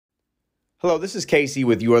Hello, this is Casey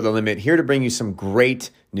with You Are the Limit, here to bring you some great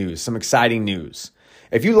news, some exciting news.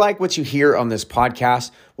 If you like what you hear on this podcast,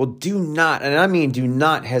 well, do not, and I mean do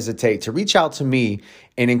not hesitate to reach out to me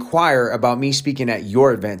and inquire about me speaking at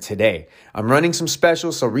your event today. I'm running some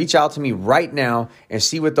specials, so reach out to me right now and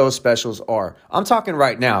see what those specials are. I'm talking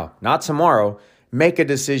right now, not tomorrow. Make a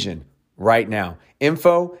decision right now.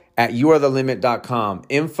 info@youarethelimit.com.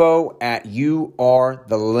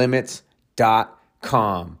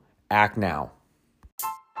 info@youarethelimit.com. Act now.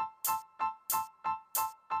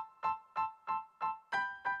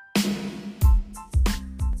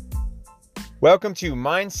 Welcome to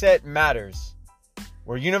Mindset Matters,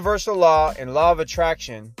 where universal law and law of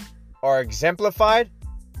attraction are exemplified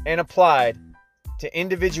and applied to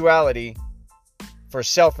individuality for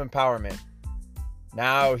self-empowerment.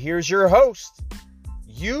 Now, here's your host.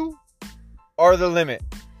 You are the limit.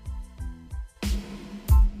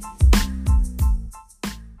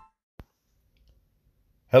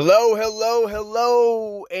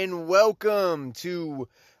 Hello, and welcome to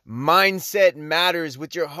Mindset Matters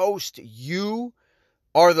with your host. You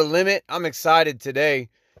are the limit. I'm excited today.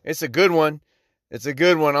 It's a good one. Let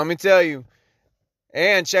me tell you.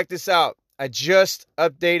 And check this out. I just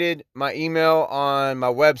updated my email on my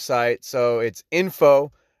website. So it's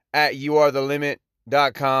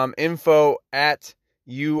info@youarethelimit.com.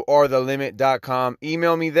 info@youarethelimit.com.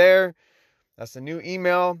 Email me there. That's a new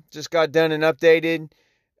email. Just got done and updated.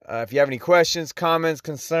 If you have any questions, comments,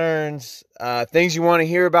 concerns, things you want to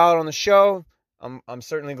hear about on the show, I'm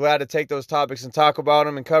certainly glad to take those topics and talk about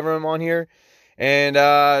them and cover them on here. And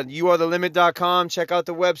youarethelimit.com, check out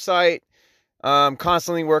the website. I'm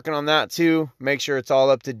constantly working on that too. Make sure it's all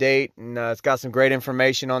up to date, and it's got some great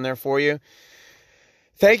information on there for you.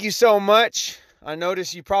 Thank you so much. I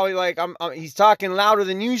noticed you probably like, he's talking louder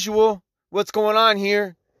than usual. What's going on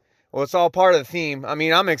here? Well, it's all part of the theme. I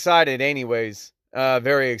mean, I'm excited anyways.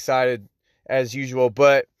 Very excited as usual,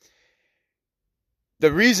 but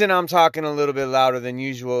the reason I'm talking a little bit louder than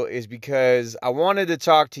usual is because I wanted to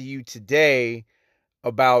talk to you today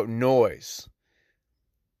about noise.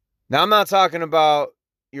 Now, I'm not talking about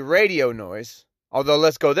your radio noise, although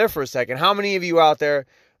let's go there for a second. How many of you out there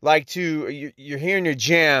like to, you're hearing your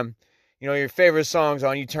jam, you know, your favorite song's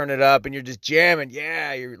on, you turn it up and you're just jamming.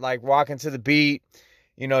 Yeah, you're like walking to the beat,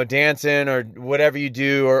 you know, dancing or whatever you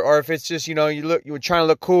do, or if it's just, you know, you were trying to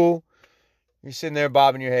look cool, you're sitting there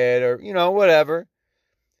bobbing your head or, you know, whatever.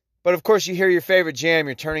 But of course you hear your favorite jam,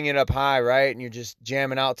 you're turning it up high, right? And you're just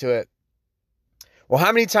jamming out to it. Well,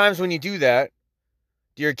 how many times when you do that,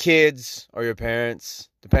 do your kids or your parents,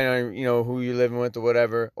 depending on, you know, who you're living with or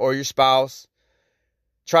whatever, or your spouse,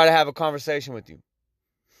 try to have a conversation with you?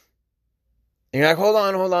 And you're like, hold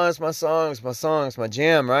on, it's my song, it's my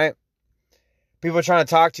jam, right? People are trying to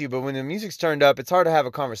talk to you, but when the music's turned up, it's hard to have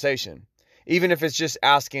a conversation. Even if it's just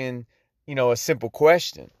asking, you know, a simple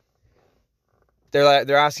question.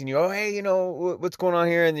 They're asking you, oh, hey, you know, what's going on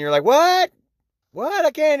here? And you're like, what? I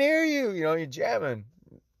can't hear you. You know, you're jamming.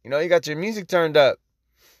 You know, you got your music turned up.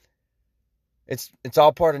 It's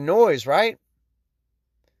all part of noise, right?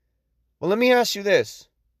 Well, let me ask you this.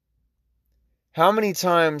 How many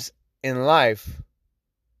times in life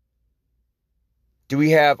do we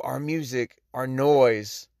have our music, our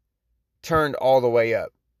noise, turned all the way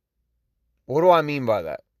up? What do I mean by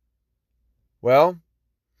that? Well,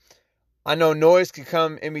 I know noise can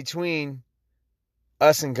come in between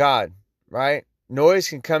us and God, right? Noise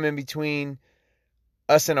can come in between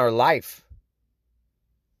us and our life.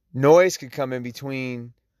 Noise can come in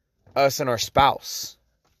between us and our spouse.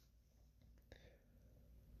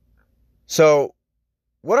 So,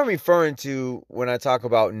 what I'm referring to when I talk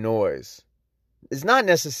about noise, it's not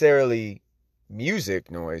necessarily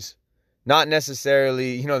music noise. Not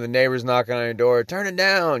necessarily, you know, the neighbors knocking on your door, turn it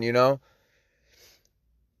down, you know.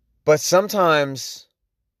 But sometimes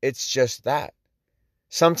it's just that.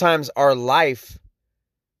 Sometimes our life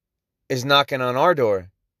is knocking on our door.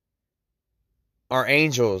 Our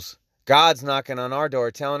angels, God's knocking on our door,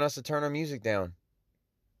 telling us to turn our music down.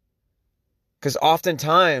 Because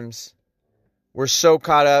oftentimes we're so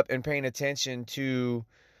caught up in paying attention to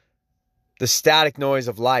the static noise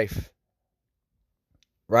of life,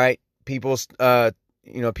 right? People's,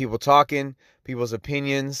 people talking, people's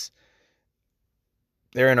opinions.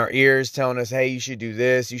 They're in our ears telling us, hey, you should do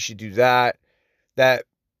this, you should do that. That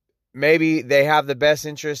maybe they have the best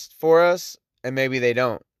interest for us and maybe they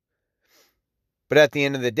don't. But at the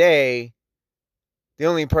end of the day, the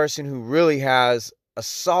only person who really has a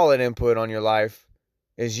solid input on your life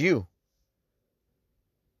is you.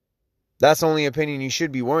 That's the only opinion you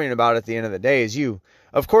should be worrying about at the end of the day is you.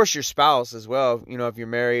 Of course, your spouse as well, you know, if you're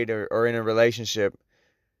married or in a relationship.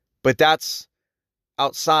 But that's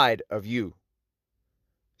outside of you.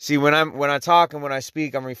 See, when I talk and when I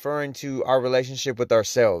speak, I'm referring to our relationship with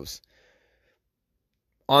ourselves.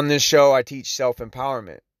 On this show, I teach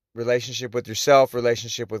self-empowerment, relationship with yourself,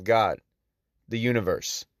 relationship with God, the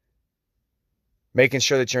universe. Making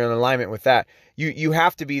sure that you're in alignment with that. You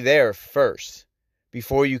have to be there first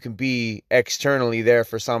before you can be externally there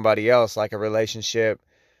for somebody else, like a relationship,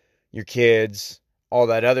 your kids, all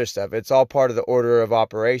that other stuff. It's all part of the order of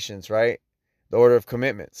operations, right? The order of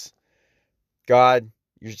commitments. God,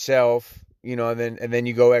 yourself, and then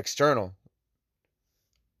you go external.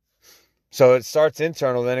 So it starts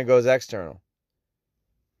internal, then it goes external.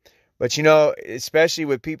 But especially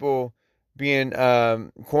with people being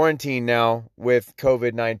quarantined now with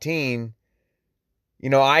COVID-19,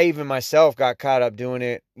 I even myself got caught up doing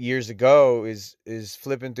it years ago, is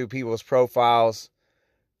flipping through people's profiles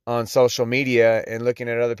on social media and looking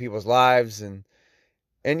at other people's lives, and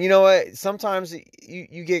you know what? Sometimes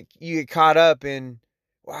you get caught up in,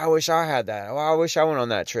 well, I wish I had that. Well, I wish I went on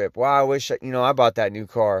that trip. Well, I wish I bought that new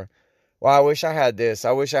car. Well, I wish I had this.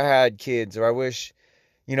 I wish I had kids, or I wish,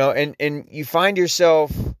 and you find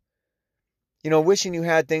yourself, wishing you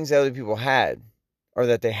had things that other people had, or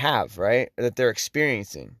that they have, right? Or that they're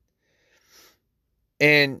experiencing.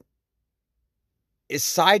 And it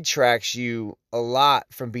sidetracks you a lot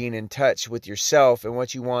from being in touch with yourself and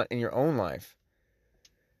what you want in your own life.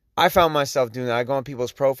 I found myself doing that. I go on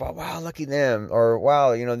people's profile. Wow, lucky them. Or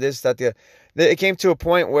wow, this, that, the. It came to a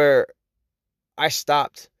point where I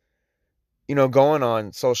stopped, going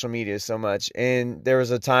on social media so much. And there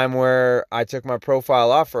was a time where I took my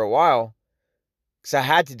profile off for a while because I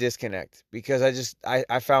had to disconnect, because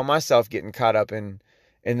I found myself getting caught up in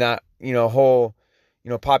that, whole,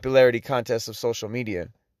 popularity contest of social media.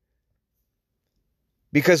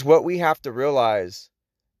 Because what we have to realize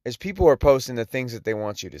is people are posting the things that they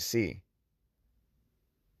want you to see.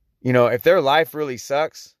 If their life really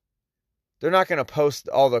sucks, they're not going to post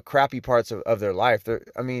all the crappy parts of their life.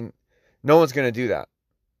 No one's going to do that.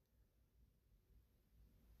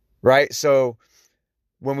 Right? So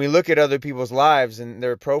when we look at other people's lives and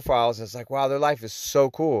their profiles, it's like, wow, their life is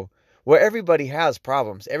so cool. Well, everybody has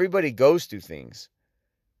problems. Everybody goes through things.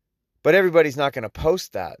 But everybody's not going to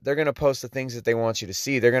post that. They're going to post the things that they want you to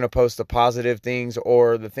see. They're going to post the positive things,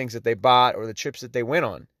 or the things that they bought, or the trips that they went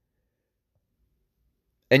on.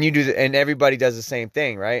 And and everybody does the same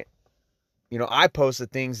thing, right? I post the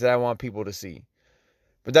things that I want people to see.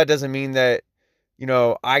 But that doesn't mean that,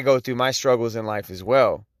 I go through my struggles in life as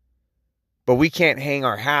well. But we can't hang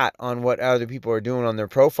our hat on what other people are doing on their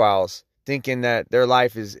profiles, thinking that their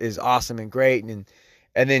life is awesome and great, and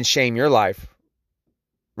then shame your life,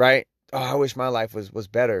 right? Oh, I wish my life was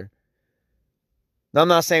better. Now, I'm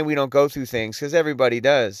not saying we don't go through things, because everybody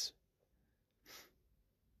does.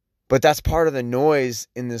 But that's part of the noise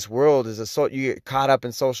in this world, is you get caught up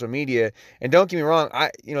in social media. And don't get me wrong,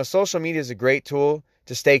 social media is a great tool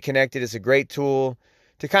to stay connected. It's a great tool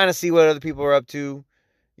to kind of see what other people are up to,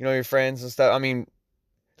 your friends and stuff.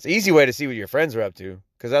 It's an easy way to see what your friends are up to,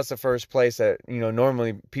 because that's the first place that,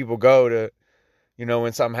 normally people go to,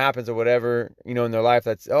 when something happens or whatever, in their life.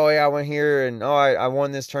 That's, oh yeah, I went here, and oh, I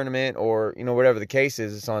won this tournament, or, whatever the case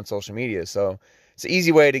is, it's on social media. So it's an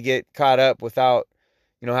easy way to get caught up without,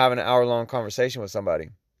 having an hour-long conversation with somebody.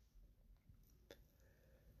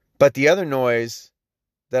 But the other noise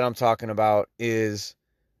that I'm talking about is,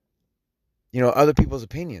 other people's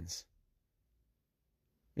opinions.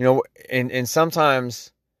 And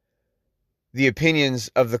sometimes the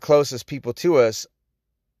opinions of the closest people to us,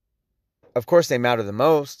 of course, they matter the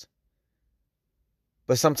most,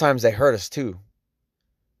 but sometimes they hurt us too.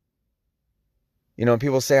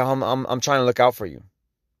 People say, oh, I'm trying to look out for you.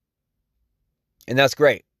 And that's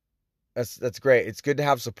great. That's great. It's good to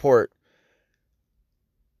have support.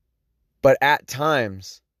 But at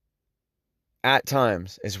times,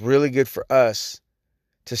 it's really good for us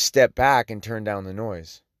to step back and turn down the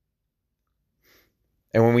noise.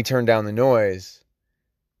 And when we turn down the noise,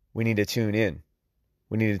 we need to tune in.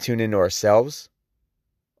 We need to tune into ourselves,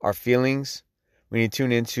 our feelings. We need to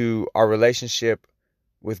tune into our relationship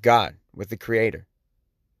with God, with the Creator.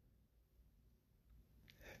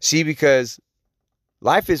 See, because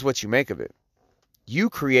life is what you make of it. You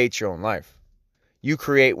create your own life. You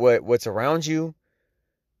create what's around you.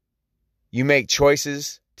 You make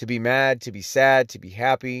choices to be mad, to be sad, to be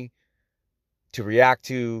happy, to react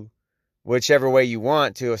to whichever way you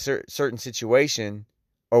want to a certain situation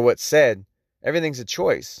or what's said. Everything's a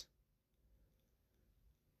choice.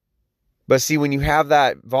 But see, when you have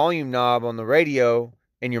that volume knob on the radio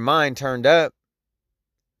and your mind turned up,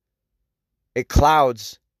 it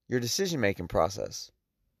clouds your decision-making process.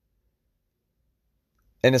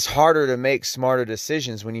 And it's harder to make smarter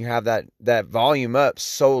decisions when you have that volume up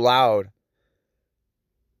so loud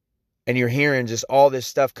and you're hearing just all this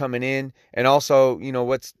stuff coming in, and also,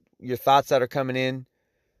 what's your thoughts that are coming in,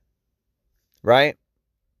 right?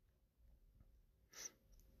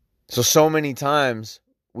 So many times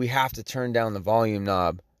we have to turn down the volume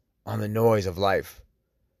knob on the noise of life.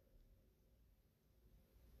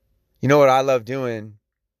 You know what I love doing,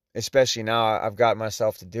 especially now I've got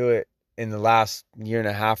myself to do it in the last year and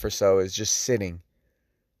a half or so, is just sitting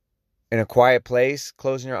in a quiet place,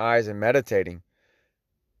 closing your eyes and meditating.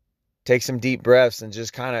 Take some deep breaths and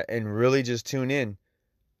just and really just tune in.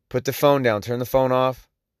 Put the phone down, turn the phone off,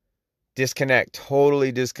 disconnect,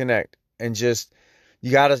 totally disconnect, and just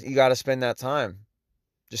you gotta spend that time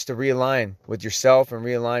just to realign with yourself and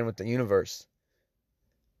realign with the universe.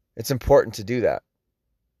 It's important to do that.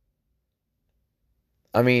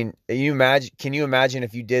 I mean, can you imagine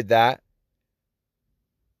if you did that,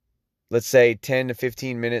 let's say 10 to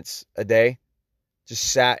 15 minutes a day,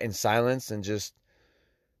 just sat in silence and just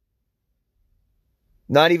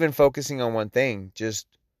not even focusing on one thing, just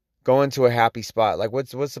go into a happy spot. Like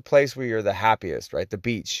what's the place where you're the happiest, right? The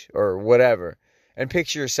beach or whatever. And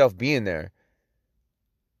picture yourself being there.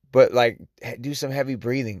 But like do some heavy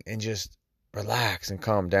breathing and just relax and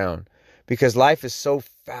calm down. Because life is so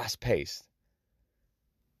fast paced.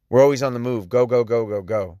 We're always on the move. Go, go, go, go,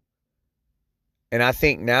 go. And I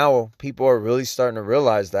think now people are really starting to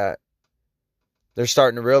realize that. They're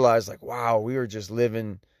starting to realize like, wow, we were just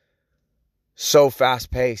living so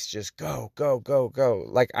fast paced. Just go, go, go, go.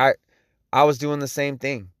 Like I was doing the same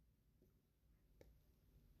thing.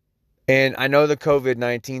 And I know the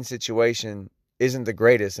COVID-19 situation isn't the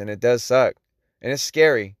greatest, and it does suck, and it's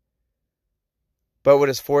scary. But what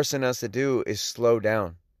it's forcing us to do is slow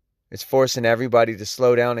down. It's forcing everybody to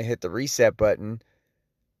slow down and hit the reset button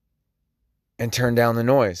and turn down the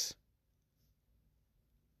noise.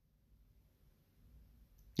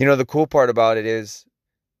 The cool part about it is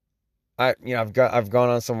I've gone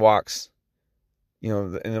on some walks,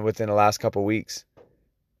 within the last couple of weeks.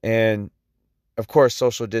 And of course,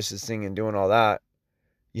 social distancing and doing all that,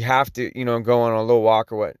 you have to, go on a little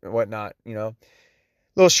walk or whatnot,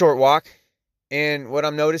 little short walk. And what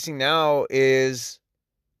I'm noticing now is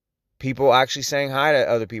people actually saying hi to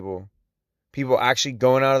other people. People actually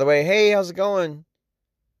going out of the way. Hey, how's it going?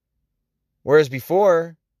 Whereas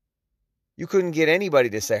before, you couldn't get anybody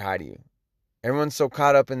to say hi to you. Everyone's so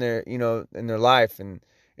caught up in their, in their life and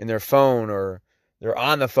in their phone, or they're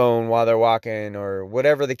on the phone while they're walking, or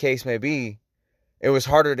whatever the case may be. It was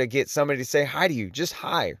harder to get somebody to say hi to you. Just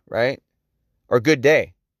hi, right? Or good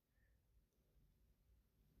day.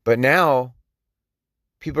 But now,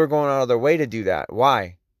 people are going out of their way to do that.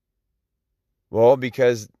 Why? Well,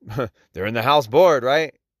 because they're in the house bored,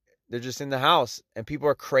 right? They're just in the house. And people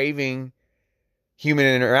are craving human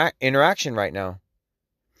interaction right now.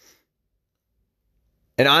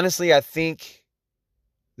 And honestly, I think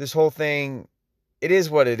this whole thing, it is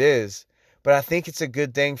what it is. But I think it's a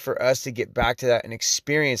good thing for us to get back to that and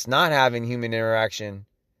experience not having human interaction,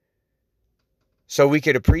 so we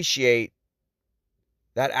could appreciate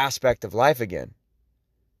that aspect of life again.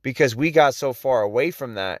 Because we got so far away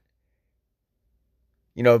from that,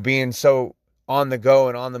 being so on the go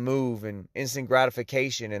and on the move and instant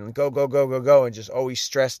gratification and go, go, go, go, go, and just always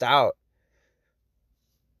stressed out.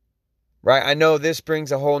 Right? I know this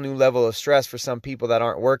brings a whole new level of stress for some people that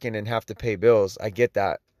aren't working and have to pay bills. I get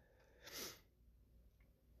that.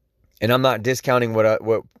 And I'm not discounting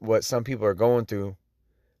what some people are going through.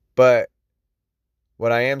 But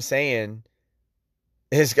what I am saying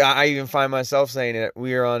is, I even find myself saying it.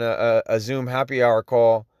 We are on a Zoom happy hour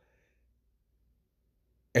call.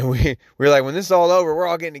 And we're like, when this is all over, we're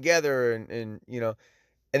all getting together and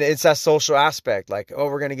it's that social aspect. Like, oh,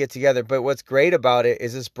 we're going to get together. But what's great about it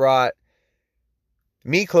is it's brought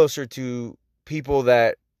me closer to people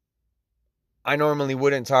that I normally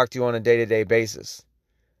wouldn't talk to on a day-to-day basis,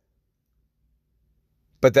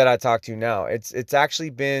 but that I talk to now. It's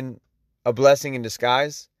actually been a blessing in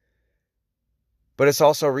disguise, but it's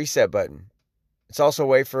also a reset button. It's also a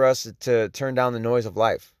way for us to turn down the noise of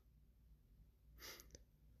life.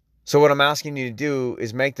 So what I'm asking you to do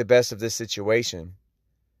is make the best of this situation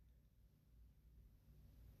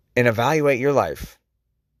and evaluate your life,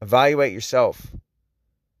 evaluate yourself,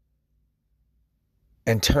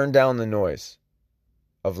 and turn down the noise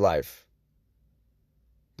of life.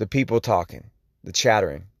 The people talking, the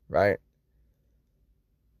chattering, right?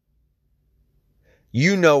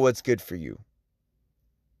 You know what's good for you.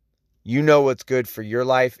 You know what's good for your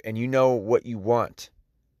life, and you know what you want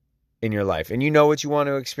in your life, and you know what you want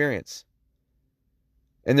to experience.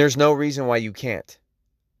 And there's no reason why you can't.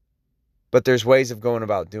 But there's ways of going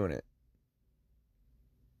about doing it.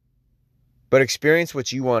 But experience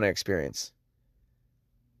what you want to experience.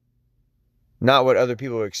 Not what other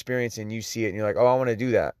people are experiencing. You see it and you're like, oh, I want to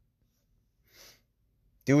do that.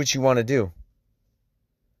 Do what you want to do.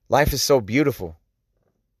 Life is so beautiful.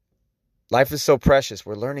 Life is so precious.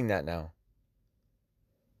 We're learning that now.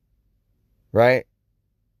 Right?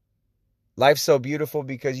 Life's so beautiful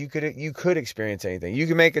because you could experience anything. You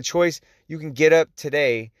can make a choice. You can get up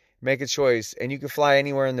today, make a choice, and you can fly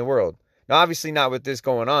anywhere in the world. Now, obviously not with this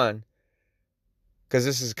going on, because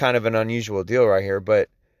this is kind of an unusual deal right here. But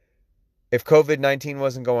if COVID-19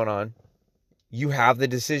 wasn't going on, you have the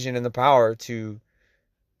decision and the power to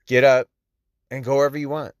get up and go wherever you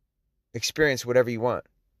want. Experience whatever you want.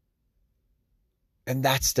 And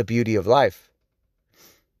that's the beauty of life.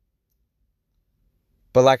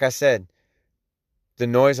 But like I said, the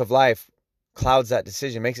noise of life clouds that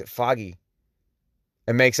decision, makes it foggy.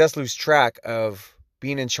 It makes us lose track of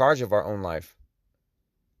being in charge of our own life.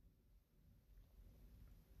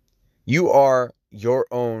 You are your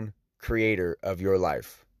own creator of your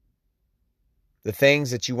life. The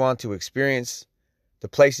things that you want to experience, the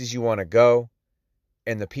places you want to go,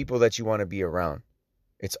 and the people that you want to be around.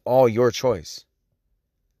 It's all your choice.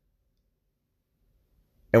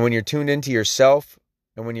 And when you're tuned into yourself,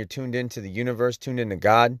 and when you're tuned into the universe, tuned into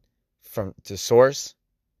God, to source,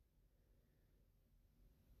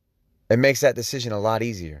 it makes that decision a lot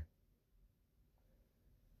easier.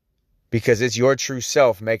 Because it's your true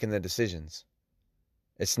self making the decisions.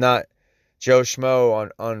 It's not Joe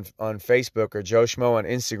Schmo on Facebook or Joe Schmo on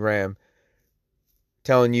Instagram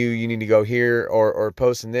telling you need to go here or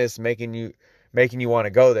posting this, making you want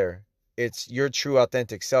to go there. It's your true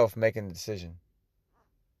authentic self making the decision.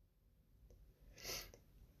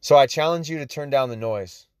 So I challenge you to turn down the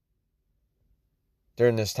noise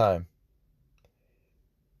during this time.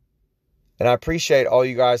 And I appreciate all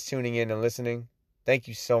you guys tuning in and listening. Thank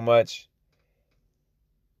you so much.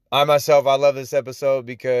 I love this episode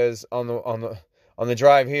because on the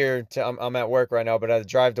drive here, I'm at work right now, but at the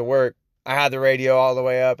drive to work, I had the radio all the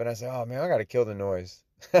way up and I said, oh man, I got to kill the noise.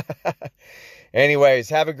 Anyways,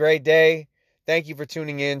 have a great day. Thank you for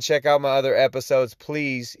tuning in. Check out my other episodes,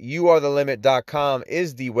 please. youarethelimit.com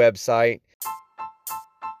is the website.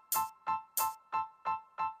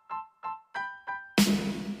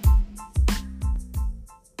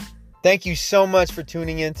 Thank you so much for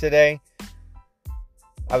tuning in today.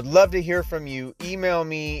 I would love to hear from you. Email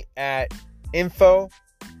me at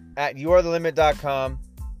info@youarethelimit.com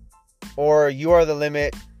or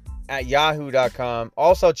youarethelimit@yahoo.com.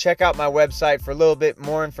 Also, check out my website for a little bit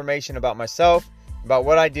more information about myself, about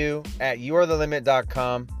what I do at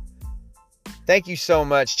youarethelimit.com. Thank you so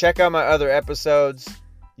much. Check out my other episodes.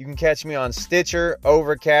 You can catch me on Stitcher,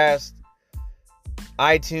 Overcast,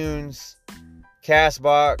 iTunes,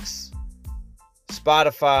 Castbox,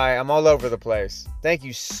 Spotify. I'm all over the place. Thank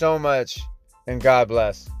you so much, and God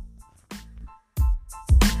bless.